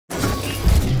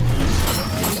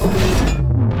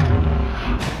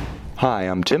Hi,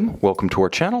 I'm Tim. Welcome to our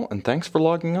channel and thanks for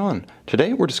logging on.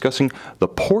 Today we're discussing the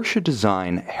Porsche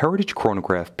design heritage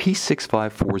chronograph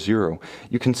P'6540.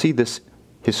 You can see this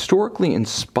historically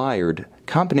inspired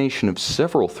combination of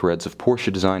several threads of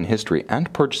Porsche design history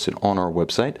and purchase it on our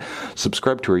website.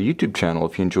 Subscribe to our YouTube channel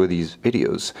if you enjoy these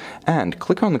videos, and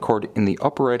click on the card in the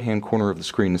upper right hand corner of the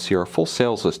screen to see our full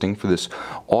sales listing for this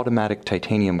automatic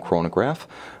titanium chronograph.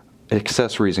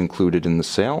 Accessories included in the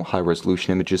sale,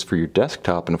 high-resolution images for your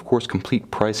desktop, and of course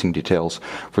complete pricing details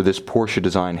for this Porsche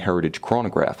design heritage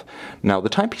chronograph. Now the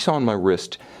timepiece on my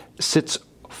wrist sits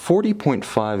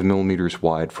 40.5 millimeters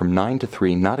wide from 9 to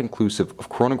 3, not inclusive of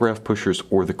chronograph pushers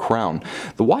or the crown.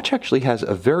 The watch actually has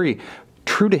a very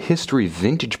true to history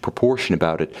vintage proportion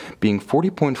about it, being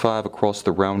 40.5 across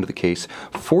the round of the case,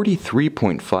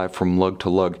 43.5 from lug to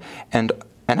lug, and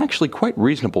actually quite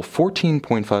reasonable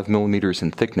 14.5 millimeters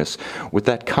in thickness. With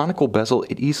that conical bezel,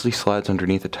 it easily slides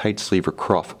underneath a tight sleeve or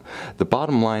cuff. The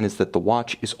bottom line is that the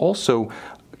watch is also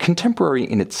contemporary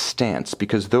in its stance,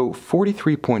 because though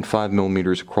 43.5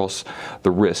 millimeters across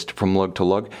the wrist from lug to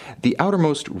lug, the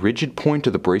outermost rigid point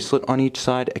of the bracelet on each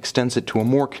side extends it to a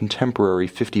more contemporary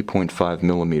 50.5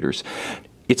 millimeters.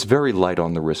 It's very light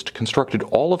on the wrist, constructed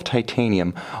all of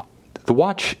titanium. The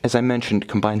watch, as I mentioned,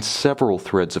 combines several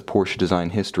threads of Porsche design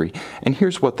history, and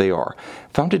here's what they are.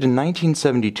 Founded in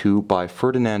 1972 by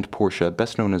Ferdinand Porsche,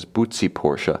 best known as Butzi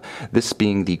Porsche, this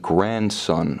being the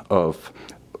grandson of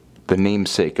the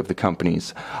namesake of the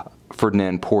companies,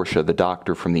 Ferdinand Porsche, the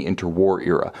doctor from the interwar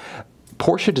era.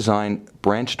 Porsche Design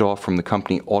branched off from the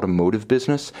company automotive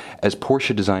business as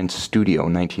Porsche Design Studio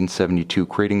in 1972,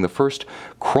 creating the first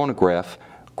chronograph,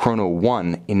 Chrono 1,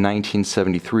 in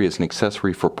 1973 as an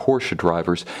accessory for Porsche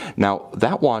drivers. Now,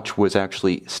 that watch was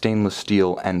actually stainless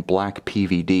steel and black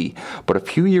PVD, but a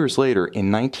few years later, in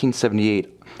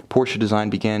 1978, Porsche Design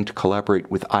began to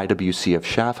collaborate with IWC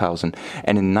Schaffhausen,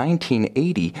 and in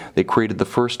 1980 they created the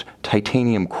first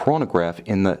titanium chronograph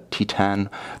in the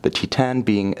Titan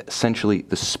being essentially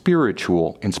the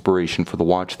spiritual inspiration for the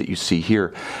watch that you see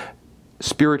here.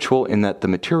 Spiritual in that the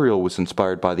material was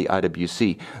inspired by the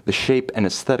IWC. The shape and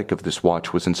aesthetic of this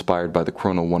watch was inspired by the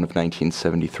Chrono 1 of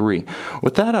 1973.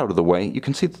 With that out of the way, you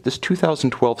can see that this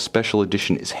 2012 special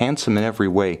edition is handsome in every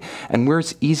way and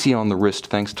wears easy on the wrist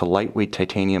thanks to lightweight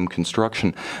titanium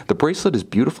construction. The bracelet is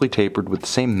beautifully tapered with the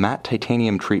same matte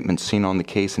titanium treatment seen on the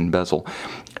case and bezel.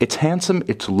 It's handsome,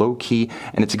 it's low-key,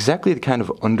 and it's exactly the kind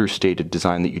of understated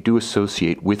design that you do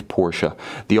associate with Porsche,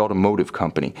 the automotive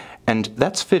company. And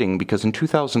that's fitting because in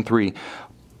 2003,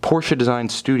 Porsche Design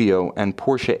Studio and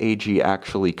Porsche AG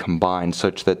actually combined,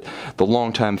 such that the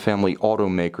longtime family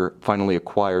automaker finally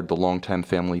acquired the longtime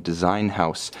family design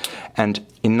house. And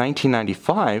in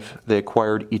 1995, they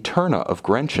acquired Eterna of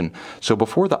Grenchen. So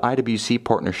before the IWC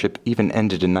partnership even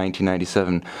ended in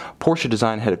 1997, Porsche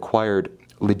Design had acquired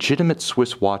legitimate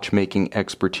Swiss watchmaking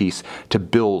expertise to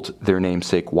build their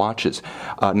namesake watches.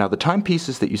 Now, the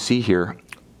timepieces that you see here,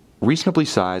 reasonably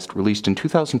sized, released in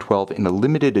 2012 in a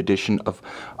limited edition of,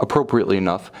 appropriately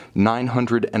enough,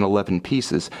 911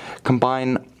 pieces,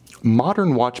 combine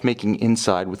modern watchmaking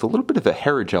inside with a little bit of a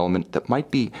heritage element that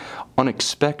might be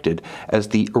unexpected, as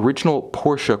the original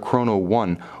Porsche Chrono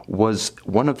 1 was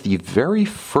one of the very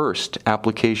first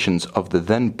applications of the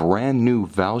then brand new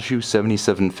Valjoux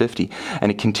 7750,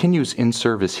 and it continues in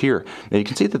service here. Now you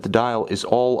can see that the dial is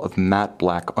all of matte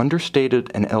black,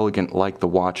 understated and elegant like the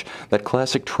watch. That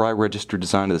classic tri-register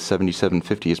design of the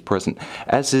 7750 is present,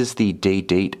 as is the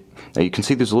date. Now you can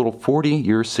see there's a little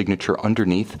 40-year signature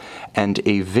underneath and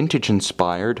a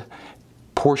vintage-inspired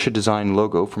Porsche Design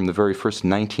logo from the very first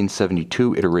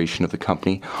 1972 iteration of the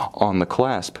company on the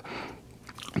clasp.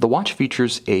 The watch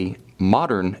features a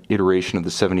modern iteration of the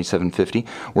 7750,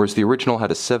 whereas the original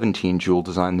had a 17 jewel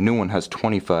design. The new one has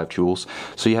 25 jewels.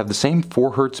 So you have the same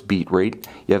 4 Hz beat rate,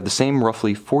 you have the same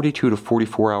roughly 42 to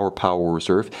 44 hour power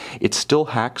reserve. It still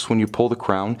hacks when you pull the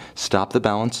crown, stop the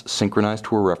balance, synchronize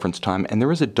to a reference time, and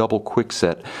there is a double quick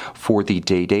set for the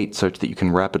date such that you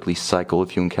can rapidly cycle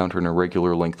if you encounter an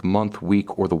irregular length month,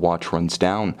 week, or the watch runs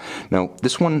down. Now,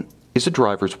 this one is a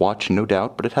driver's watch, no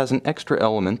doubt, but it has an extra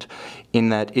element in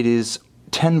that it is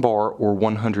 10 bar or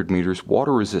 100 meters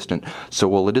water resistant. So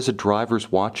while it is a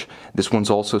driver's watch, this one's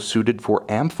also suited for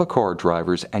amphicar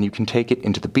drivers, and you can take it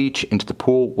into the beach, into the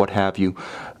pool, what have you,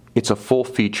 It's a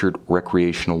full-featured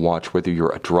recreational watch, whether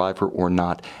you're a driver or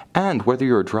not. And whether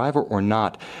you're a driver or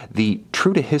not, the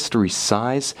true-to-history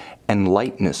size and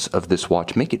lightness of this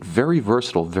watch make it very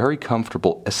versatile, very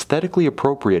comfortable, aesthetically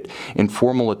appropriate in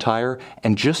formal attire,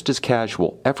 and just as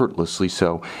casual, effortlessly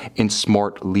so, in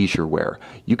smart leisure wear.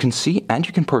 You can see and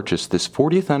you can purchase this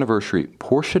 40th anniversary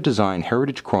Porsche Design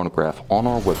Heritage Chronograph on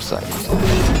our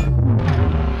website.